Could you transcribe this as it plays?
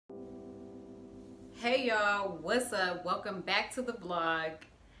Hey y'all, what's up? Welcome back to the vlog.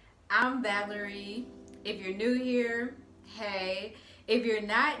 I'm Valerie. If you're new here, hey. If you're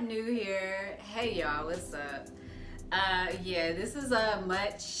not new here, hey y'all, what's up? Yeah, this is a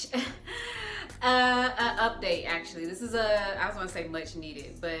much update actually. This is I was gonna say much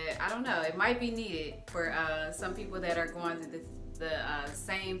needed, but I don't know, it might be needed for some people that are going through the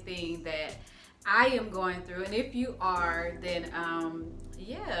same thing that I am going through. And if you are, then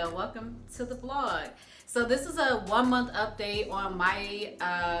yeah, welcome to the vlog. So this is a 1 month update on my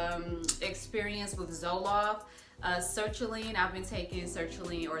experience with Zoloft. Sertraline, I've been taking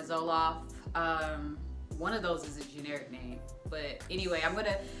Sertraline or Zoloft. One of those is a generic name, but anyway, I'm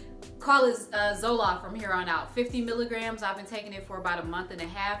gonna call it Zoloft from here on out. 50 milligrams. I've been taking it for about a month and a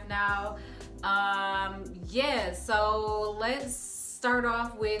half now. Yeah, so let's start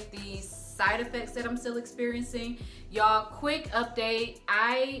off with the side effects that I'm still experiencing. Y'all, quick update.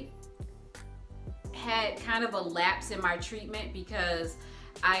 I had kind of a lapse in my treatment because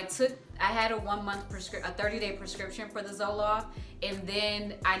I had a 1 month a 30-day prescription for the Zoloft, and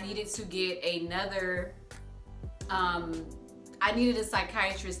then I needed to get another I needed a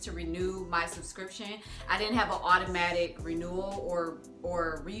psychiatrist to renew my subscription. I didn't have an automatic renewal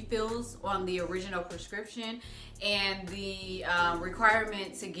or refills on the original prescription, and the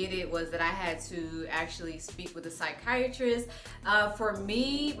requirement to get it was that I had to actually speak with a psychiatrist. For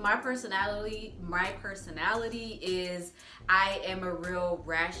me, my personality is I am a real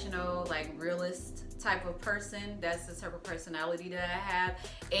rational, like realist type of person. That's the type of personality that I have,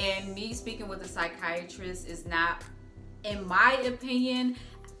 and me speaking with a psychiatrist is not, in my opinion,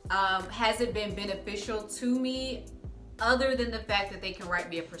 hasn't been beneficial to me, other than the fact that they can write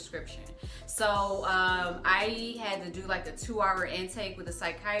me a prescription. So I had to do like a 2-hour intake with a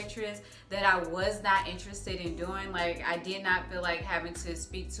psychiatrist that I was not interested in doing. Like, I did not feel like having to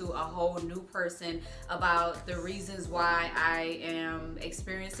speak to a whole new person about the reasons why I am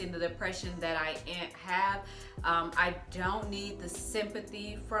experiencing the depression that I have. I don't need the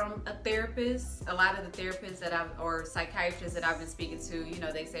sympathy from a therapist. A lot of the therapists or psychiatrists that I've been speaking to, you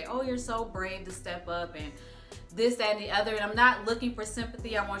know, they say, oh, you're so brave to step up and this, that, and the other. And I'm not looking for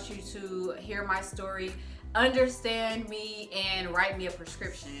sympathy. I want you to hear my story, understand me, and write me a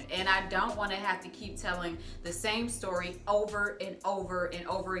prescription. And I don't want to have to keep telling the same story over and over and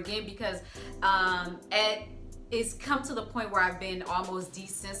over again, because it's come to the point where I've been almost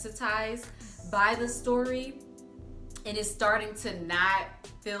desensitized by the story, and it's starting to not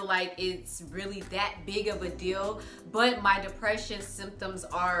feel like it's really that big of a deal. But my depression symptoms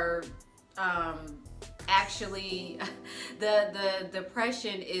are actually the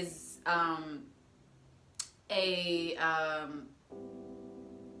depression is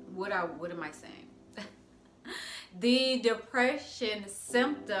what am I saying? The depression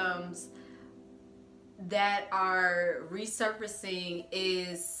symptoms that are resurfacing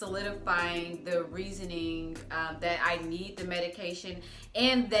is solidifying the reasoning that I need the medication,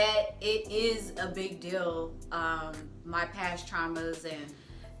 and that it is a big deal, my past traumas and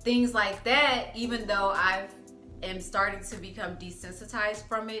things like that, even though I am starting to become desensitized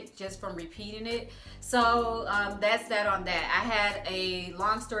from it just from repeating it. So that's that on that. I had a,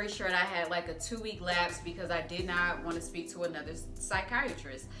 long story short, I had like a 2-week lapse because I did not want to speak to another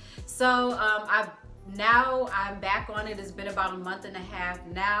psychiatrist. So now I'm back on it. It's been about a month and a half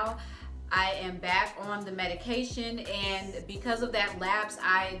now. I am back on the medication, and because of that lapse,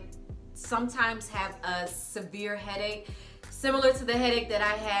 I sometimes have a severe headache, similar to the headache that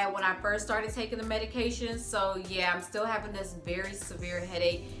I had when I first started taking the medication. So yeah, I'm still having this very severe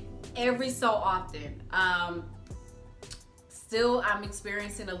headache every so often. Still, I'm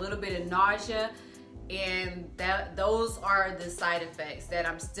experiencing a little bit of nausea, and those are the side effects that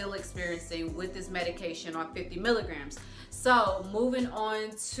I'm still experiencing with this medication on 50 milligrams. So moving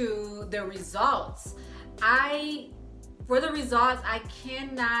on to the results. For the results, I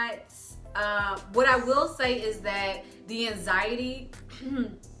cannot, what I will say is that the anxiety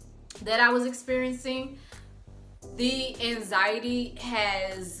that I was experiencing, the anxiety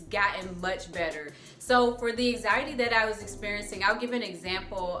has gotten much better. So for the anxiety that I was experiencing, I'll give an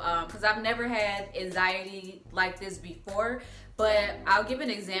example, because I've never had anxiety like this before, but I'll give an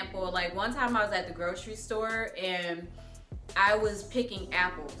example. Like, one time I was at the grocery store and I was picking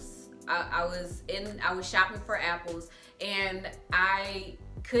apples. I was shopping for apples, and I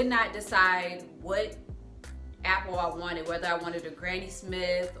could not decide what apple I wanted, whether I wanted a Granny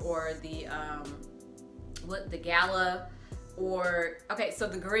Smith or the Gala, or so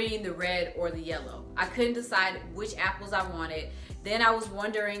the green, the red, or the yellow. I couldn't decide which apples I wanted. Then I was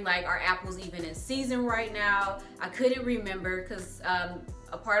wondering, like, are apples even in season right now? I couldn't remember because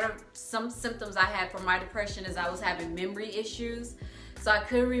a part of some symptoms I had from my depression is I was having memory issues. So I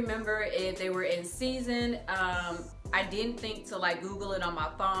couldn't remember if they were in season. I didn't think to like Google it on my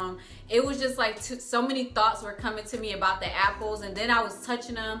phone. It was just like so many thoughts were coming to me about the apples, and then I was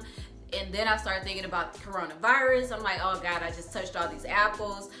touching them, and then I started thinking about coronavirus. I'm like, oh God, I just touched all these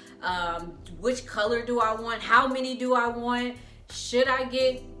apples. Which color do I want? How many do I want? Should I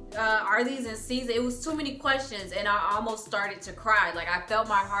get, are these in season? It was too many questions, and I almost started to cry. Like I felt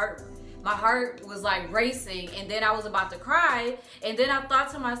my heart was like racing, and then I was about to cry, and then I thought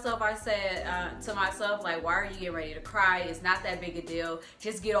to myself, I said to myself, like, why are you getting ready to cry? It's not that big a deal.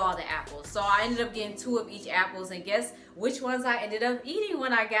 Just get all the apples. So I ended up getting 2 of each apples, and guess which ones I ended up eating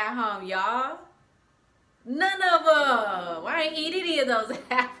when I got home, y'all? None of them. I ain't eat any of those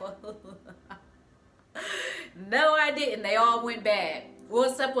apples. No, I didn't. They all went bad. Well,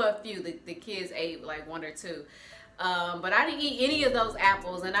 except for a few. The kids ate like 1 or 2. But I didn't eat any of those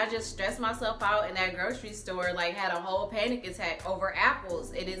apples, and I just stressed myself out in that grocery store, like had a whole panic attack over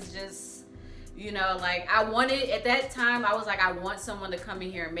apples. It is just, you know, like I wanted, at that time, I was like, I want someone to come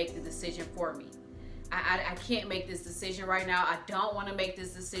in here and make the decision for me. I can't make this decision right now. I don't want to make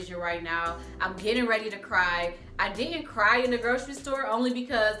this decision right now. I'm getting ready to cry. I didn't cry in the grocery store only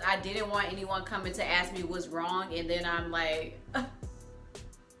because I didn't want anyone coming to ask me what's wrong, and then I'm like, I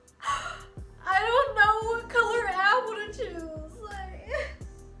don't know what color apple to choose. Like,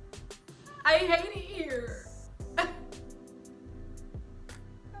 I hate it here. Oh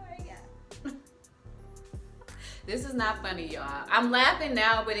my God. This is not funny, y'all. I'm laughing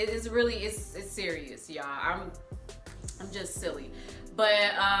now, but it is really, it's serious, y'all. I'm just silly.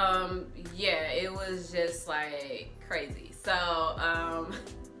 But yeah, it was just like crazy. So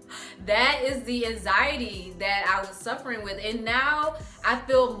that is the anxiety that I was suffering with, and now I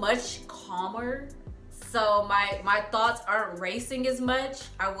feel much calmer. So my thoughts aren't racing as much,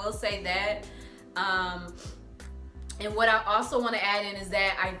 I will say that. And what I also want to add in is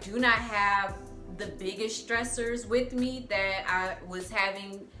that I do not have the biggest stressors with me that I was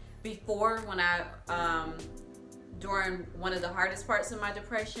having before when during one of the hardest parts of my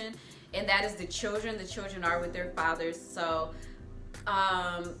depression, and that is the children. The children are with their fathers. So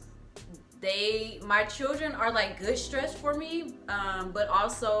my children are like good stress for me, but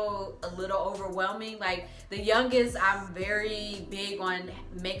also a little overwhelming. Like the youngest, I'm very big on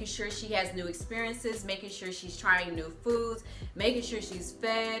making sure she has new experiences, making sure she's trying new foods, making sure she's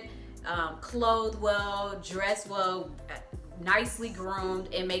fed, clothed well, dressed well, nicely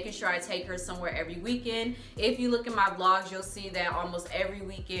groomed, and making sure I take her somewhere every weekend. If you look at my vlogs, you'll see that almost every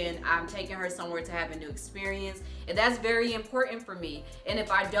weekend I'm taking her somewhere to have a new experience, and that's very important for me. And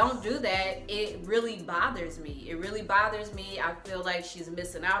if I don't do that, it really bothers me. It really bothers me. I feel like she's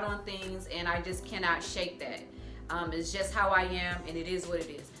missing out on things, and I just cannot shake that. It's just how I am, and it is what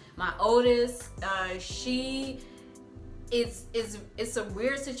it is. My oldest, it's a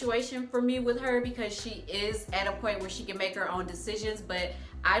weird situation for me with her because she is at a point where she can make her own decisions, but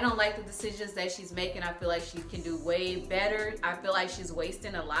I don't like the decisions that she's making. I feel like she can do way better. I feel like she's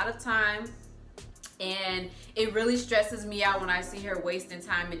wasting a lot of time, and it really stresses me out when I see her wasting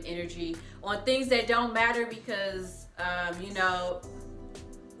time and energy on things that don't matter because, you know,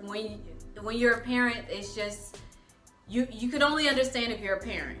 when you're a parent, it's just, you can only understand if you're a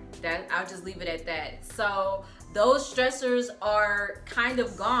parent. I'll just leave it at that. So those stressors are kind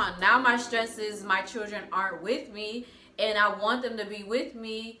of gone. Now my stress is my children aren't with me, and I want them to be with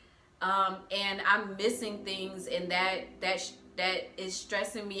me, and I'm missing things, and that is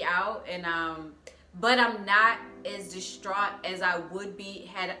stressing me out. And but I'm not as distraught as I would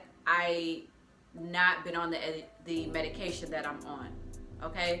be had I not been on the medication that I'm on.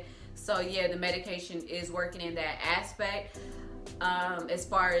 Okay, so yeah, the medication is working in that aspect. As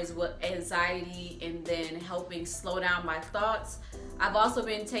far as what anxiety and then helping slow down my thoughts. I've also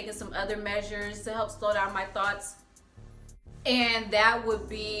been taking some other measures to help slow down my thoughts, and that would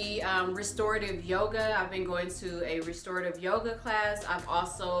be restorative yoga. I've been going to a restorative yoga class. I've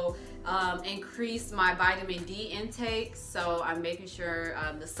also increased my vitamin D intake, so I'm making sure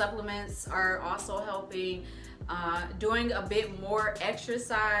the supplements are also helping, doing a bit more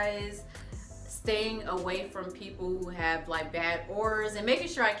exercise, staying away from people who have like bad auras, and making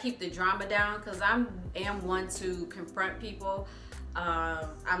sure I keep the drama down because I am one to confront people.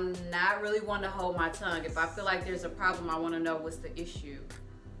 I'm not really one to hold my tongue. If I feel like there's a problem, I want to know what's the issue.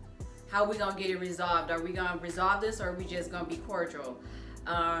 How are we gonna get it resolved? Are we gonna resolve this, or are we just gonna be cordial?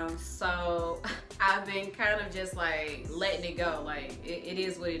 So I've been kind of just like letting it go. Like it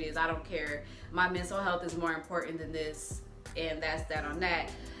is what it is. I don't care. My mental health is more important than this, and that's that on that.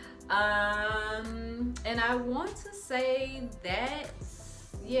 And I want to say that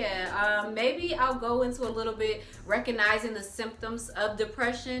yeah, maybe I'll go into a little bit recognizing the symptoms of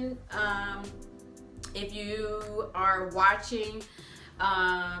depression. If you are watching,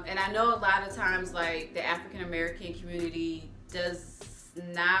 and I know a lot of times like the African American community does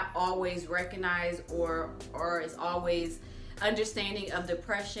not always recognize or is always understanding of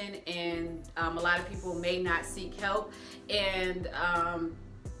depression, and a lot of people may not seek help. And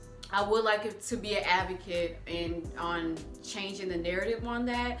I would like it to be an advocate on changing the narrative on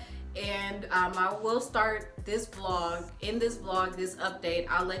that. And I will start this vlog. In this vlog, this update,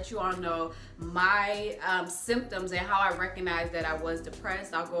 I'll let you all know my symptoms and how I recognized that I was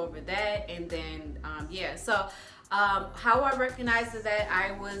depressed. I'll go over that, and then yeah. So how I recognized that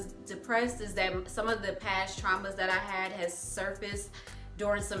I was depressed is that some of the past traumas that I had has surfaced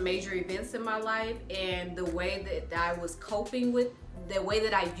during some major events in my life, and the way that I was coping with, the way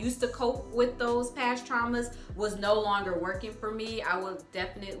that I used to cope with those past traumas was no longer working for me. I was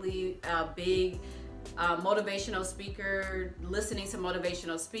definitely a big motivational speaker, listening to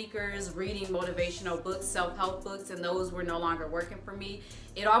motivational speakers, reading motivational books, self-help books, and those were no longer working for me.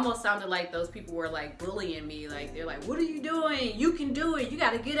 It almost sounded like those people were like bullying me. Like, they're like, what are you doing? You can do it. You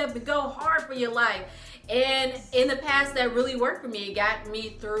got to get up and go hard for your life. And in the past, that really worked for me. It got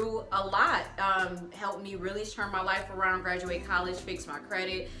me through a lot. Helped me really turn my life around, graduate college, fix my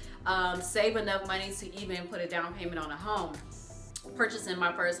credit, save enough money to even put a down payment on a home, purchasing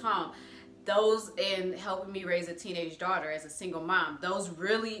my first home. Those, and helping me raise a teenage daughter as a single mom, those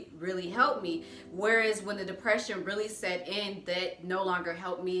really, really helped me. Whereas when the depression really set in, that no longer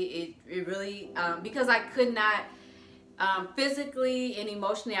helped me. It really, because I could not, physically and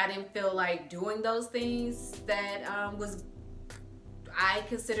emotionally, I didn't feel like doing those things that I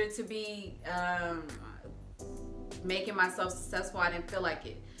considered to be making myself successful. I didn't feel like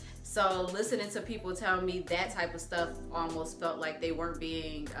it. So listening to people tell me that type of stuff almost felt like they weren't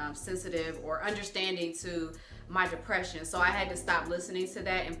being sensitive or understanding to my depression. So I had to stop listening to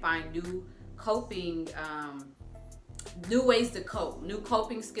that and find new coping, new ways to cope, new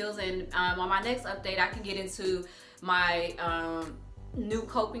coping skills. And on my next update, I can get into my new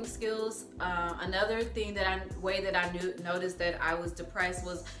coping skills. Another thing way that I noticed that I was depressed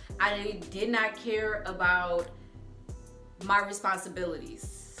was I did not care about my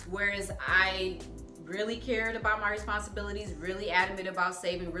responsibilities. Whereas I really cared about my responsibilities, really adamant about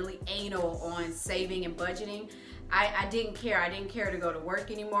saving, really anal on saving and budgeting, I didn't care. I didn't care to go to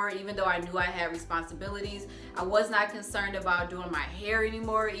work anymore, even though I knew I had responsibilities. I was not concerned about doing my hair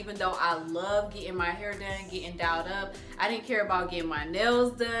anymore, even though I love getting my hair done, getting dialed up. I didn't care about getting my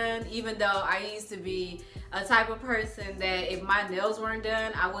nails done, even though I used to be a type of person that if my nails weren't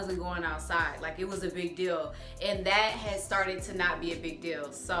done, I wasn't going outside. Like, it was a big deal. And that has started to not be a big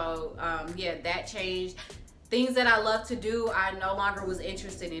deal. So yeah, that changed. Things that I love to do, I no longer was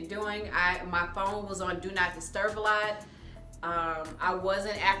interested in doing. My phone was on Do Not Disturb a lot. I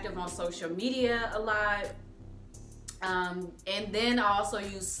wasn't active on social media a lot. And then I also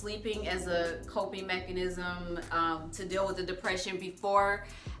used sleeping as a coping mechanism to deal with the depression before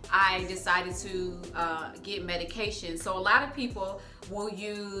I decided to get medication. So a lot of people will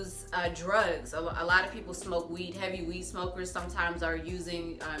use drugs. A lot of people smoke weed. Heavy weed smokers sometimes are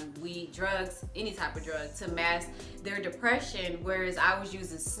using weed, drugs, any type of drug to mask their depression, whereas I was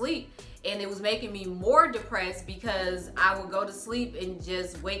using sleep, and it was making me more depressed because I would go to sleep and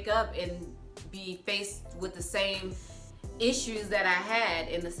just wake up and be faced with the same issues that I had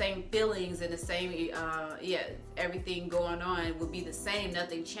and the same feelings and the same yeah, everything going on would be the same.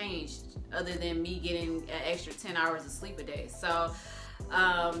 Nothing changed other than me getting an extra 10 hours of sleep a day. So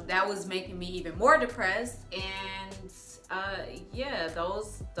that was making me even more depressed. And yeah,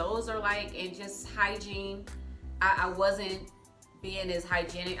 those are like, and just hygiene, I wasn't being as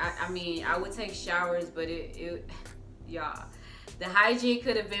hygienic. I mean, I would take showers, but yeah, the hygiene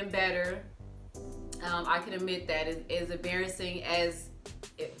could have been better. I can admit that. As embarrassing as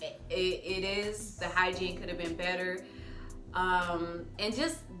it is, the hygiene could have been better. And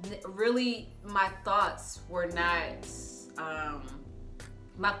just really, my thoughts were not,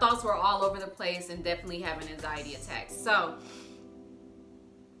 my thoughts were all over the place, and definitely having anxiety attacks. So,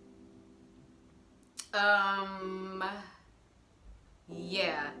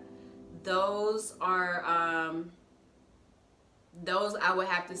 yeah, those are, those I would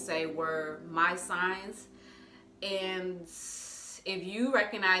have to say were my signs. And if you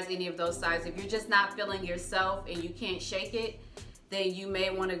recognize any of those signs, if you're just not feeling yourself and you can't shake it, then you may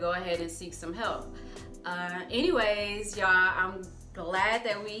want to go ahead and seek some help. Anyways, y'all, I'm glad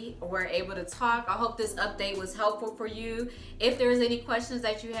that we were able to talk. I hope this update was helpful for you. If there's any questions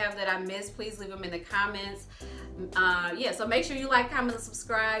that you have that I missed, please leave them in the comments. Yeah, so make sure you like, comment, and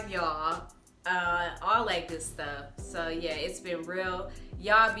subscribe, y'all. All that good stuff. So yeah, it's been real.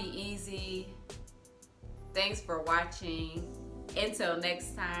 Y'all be easy. Thanks for watching. Until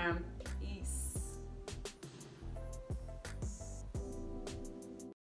next time.